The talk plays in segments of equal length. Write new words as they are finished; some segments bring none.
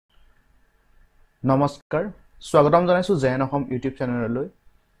নমস্কাৰ স্বাগতম জনাইছো জয়ন অসম ইউটিউব চেনেললৈ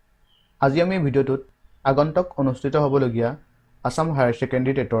আজি আমি ভিডিওটোত আগন্তুক অনুষ্ঠিত হ'বলগীয়া আসাম হায়াৰ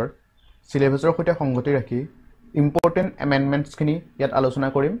সেকেন্ডাৰী টেটৰ সিলেবাসৰ সৈতে সংগতি ৰাখি ইম্পৰ্টেন্ট এমেন্ডমেন্টছ খিনি ইয়াত আলোচনা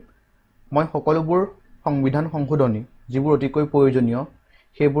কৰিম মই সকলোবোৰ সংবিধান সংশোধনী যিবোৰ অতিকৈ প্ৰয়োজনীয়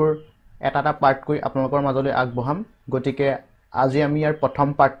সেইবোৰ এটা পাৰ্ট কৰি আপোনালোকৰ মাজলৈ আগবঢ়াম গতিকে আজি আমি ইয়াৰ প্ৰথম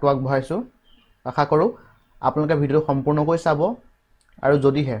পাৰ্টটো আগবঢ়াইছো আশা কৰো আপোনালোকে ভিডিওটো সম্পূৰ্ণকৈ চাব আৰু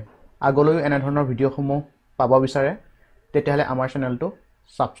যদিহে আগলৈ এনে ধৰণৰ ভিডিওসমূহ পাব বিচাৰে তেতিয়াহলে আমাৰ চেনেলটো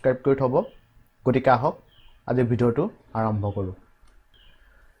সাবস্ক্ৰাইব কৰি থব গতিকে আহক আজি ভিডিওটো আৰম্ভ কৰো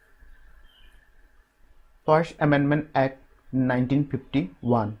ফাৰ্ষ্ট এমেন্ডমেন্ট এক্ট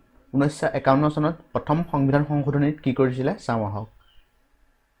 1951 1951 চনত প্ৰথম সংবিধান সংশোধনীত কি কৰিছিলে চাওঁ আহক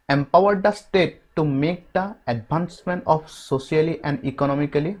empowered the state to make the advancement of socially and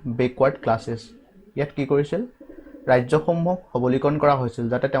economically backward classes ইয়াত কি কৰিছিল ৰাজ্যসমূহক সবলীকৰণ কৰা হৈছিল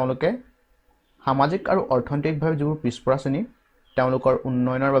যাতে তেওঁলোকে সামাজিক আৰু অৰ্থনৈতিকভাৱে যিবোৰ পিছপৰা শ্ৰেণী তেওঁলোকৰ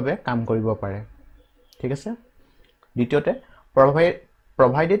উন্নয়নৰ বাবে কাম কৰিব পাৰে ঠিক আছে দ্বিতীয়তে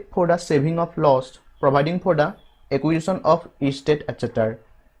provided for the saving of laws providing for the acquisition of estate etc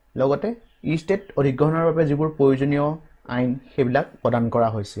লগতে estate অধিগ্ৰহণৰ বাবে যিবোৰ প্ৰয়োজনীয় আইন হেবিলাক প্ৰদান কৰা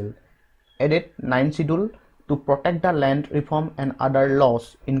হৈছিল added 9 schedule to protect the land reform and other laws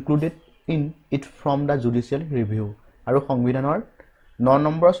included in it from the judicial review আৰু সংবিধানৰ 9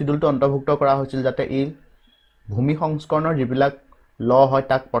 নম্বৰ শিডিউলটো অন্তৰ্ভুক্ত কৰা হৈছিল যাতে এই ভূমি সংস্কৰণৰ যিবিলাক ল হয়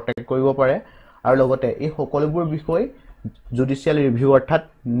তাক প্ৰটেক্ট কৰিব পাৰে আৰু লগতে এই সকলোবোৰ বিষয় জুডিশিয়াল ৰিভিউ অৰ্থাৎ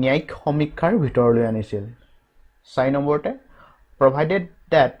ন্যায়িক সমীক্ষাৰ ভিতৰলৈ আনিছিল 6 নম্বৰতে provided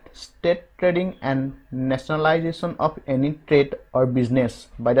that state trading and nationalization of any trade or business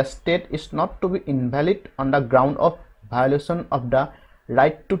by the state is not to be invalid on the ground of violation of the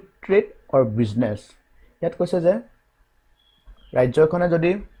right to trade or business ইয়াত কৈছে যে ৰাজ্যখনে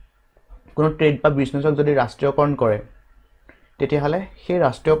যদি কোনো trade বা বিজনেছক যদি ৰাষ্ট্ৰীয়কৰণ কৰে তেতিয়াহলে সেই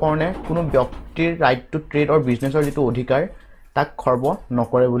ৰাষ্ট্ৰীয়কৰণে কোনো ব্যক্তিৰ ৰাইট টু ট্ৰেড অৰ বিজনেছৰ যিটো অধিকাৰ তাক খৰ্ব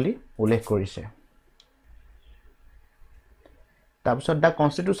নকৰে বুলি উল্লেখ কৰিছে তাৰপিছত দা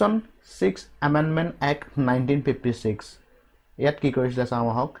কনস্টিটিউশন 6 এমেন্ডমেন্ট এক্ট 1956 ইয়াত কি কৰিছে চাওঁ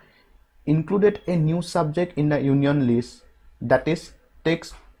আহক included a new subject in the union list that is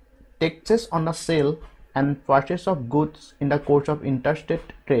taxes on the sale and purchase of goods in the course of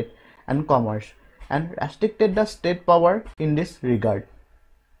interstate trade and commerce and restricted the state power in this regard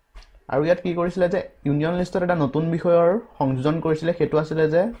আৰু ইয়াত কি কৰিছিল যে union লিষ্টত এটা নতুন বিষয়ৰ সংযোজন কৰিছিল হেতু আছিল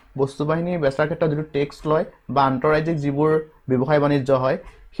যে বস্তুবাহিনী বেচাৰ ক্ষেত্ৰত যেটো টেক্স লয় বা আন্তঃৰাজ্যিক যিবোৰ ব্যৱসায় বাণিজ্য হয়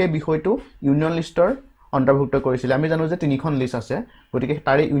সেই বিষয়টো ইউনিয়ন লিষ্টৰ অন্তৰ্ভুক্ত কৰিছিল আমি জানো যে তিনিখন লিষ্ট আছে গতিকে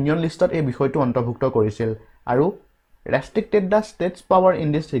তাৰে ইউনিয়ন লিষ্টত এই বিষয়টো অন্তৰ্ভুক্ত কৰিছিল আৰু restricted the state's power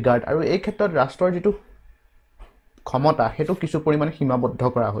in this regard আৰু এই ক্ষেত্ৰত ৰাষ্ট্ৰৰ যেটো ক্ষমতা হেতু কিছু পৰিমাণে সীমাবদ্ধ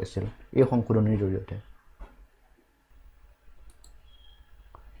কৰা হৈছিল এই সংশোধনীৰ জৰিয়তে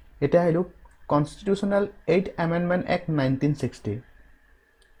এটা হলো কনস্টিটিউশনাল 8 এমেন্ডমেন্ট এক্ট 1960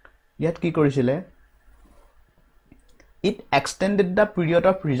 ইয়াত কি কৰিছিলে it extended the period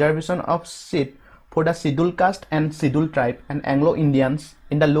of reservation of seat for the scheduled caste and scheduled tribe and Anglo-Indians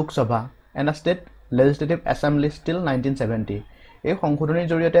in the Lok Sabha and the state legislative assembly till 1970 এই সংশোধনীৰ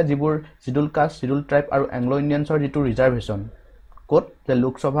জৰিয়তে যিবোৰ শিডিউল কাষ্ট শিডিউল ট্ৰাইব আৰু Anglo ইণ্ডিয়ানছৰ যিটো reservation code যে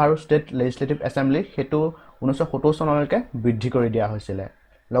লোকসভা আৰু state legislative assembly হেতু 1970 চনলৈকে বৃদ্ধি কৰি দিয়া হৈছিল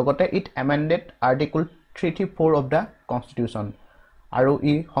লগতে it এমেন্ডেড article 334 of the constitution আৰু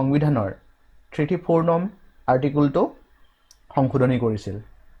ই সংবিধানৰ 334 নং আৰ্টিকলটো সংশোধনী কৰিছিল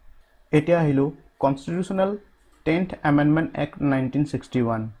এতিয়া আহিলো কনস্টিটিউশনাল 10th এমেন্ডমেন্ট এক্ট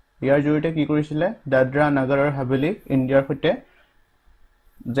 1961 ইয়াৰ জৰিয়তে কি কৰিছিল দাদৰা নগৰ আৰু হাভেলী ইণ্ডিয়াৰ সৈতে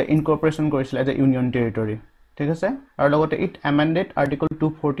যে ইনকৰ্পোৰেচন কৰিছিল এজ এ ইউনিয়ন টেৰিটৰি ঠিক আছে আৰু লগতে it এমেন্ডেড article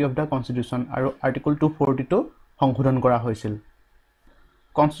 240 of the constitution আৰু আৰ্টিকল 242 সংশোধন কৰা হৈছিল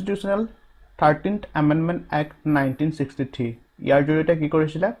কনস্টিটিউশনাল 13th এমেন্ডমেন্ট এক্ট 1963 ইয়াৰ জৰিয়তে কি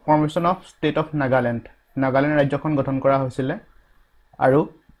কৰিছিল formation of state of Nagaland ৰাজ্যখন গঠন কৰা হৈছিল আৰু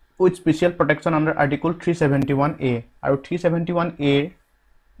with special protection under article 371A আৰু 371A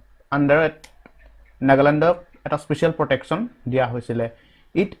under Nagaland at a special protection dia hoisile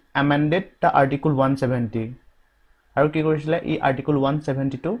it amended the article 170 aru ki korisile ei article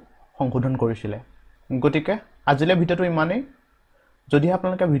 172 সংশোধন কৰিছিল গতিকে আজিলে ভিডিওটো ইমানেই যদি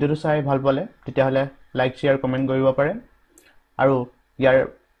আপোনালোকে ভিডিওটো চাই ভাল পালে তেতিয়াহলে লাইক শেয়াৰ কমেন্ট কৰিব পাৰে আৰু ইয়াৰ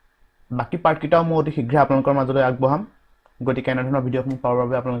বাকি পাৰ্ট কিটাও মই অতি শীঘ্ৰে আপোনালোকৰ মাজলৈ আগবঢ়াম গতিকে এনে ধৰণৰ ভিডিওসমূহ পাবৰ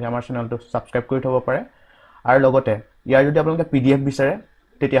বাবে আপোনালোকে আমাৰ চেনেলটো সাবস্ক্ৰাইব কৰি থব পাৰে আৰু লগতে ইয়াৰ যদি আপোনালোকে পিডিএফ বিচাৰে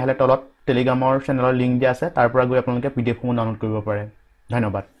তেতিয়াহলে তলত টেলিগ্ৰামৰ চেনেলৰ লিংক দিয়া আছে তাৰ পৰা গৈ আপোনালোকে পিডিএফ সমূহ ডাউনলোড কৰিব পাৰে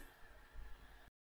ধন্যবাদ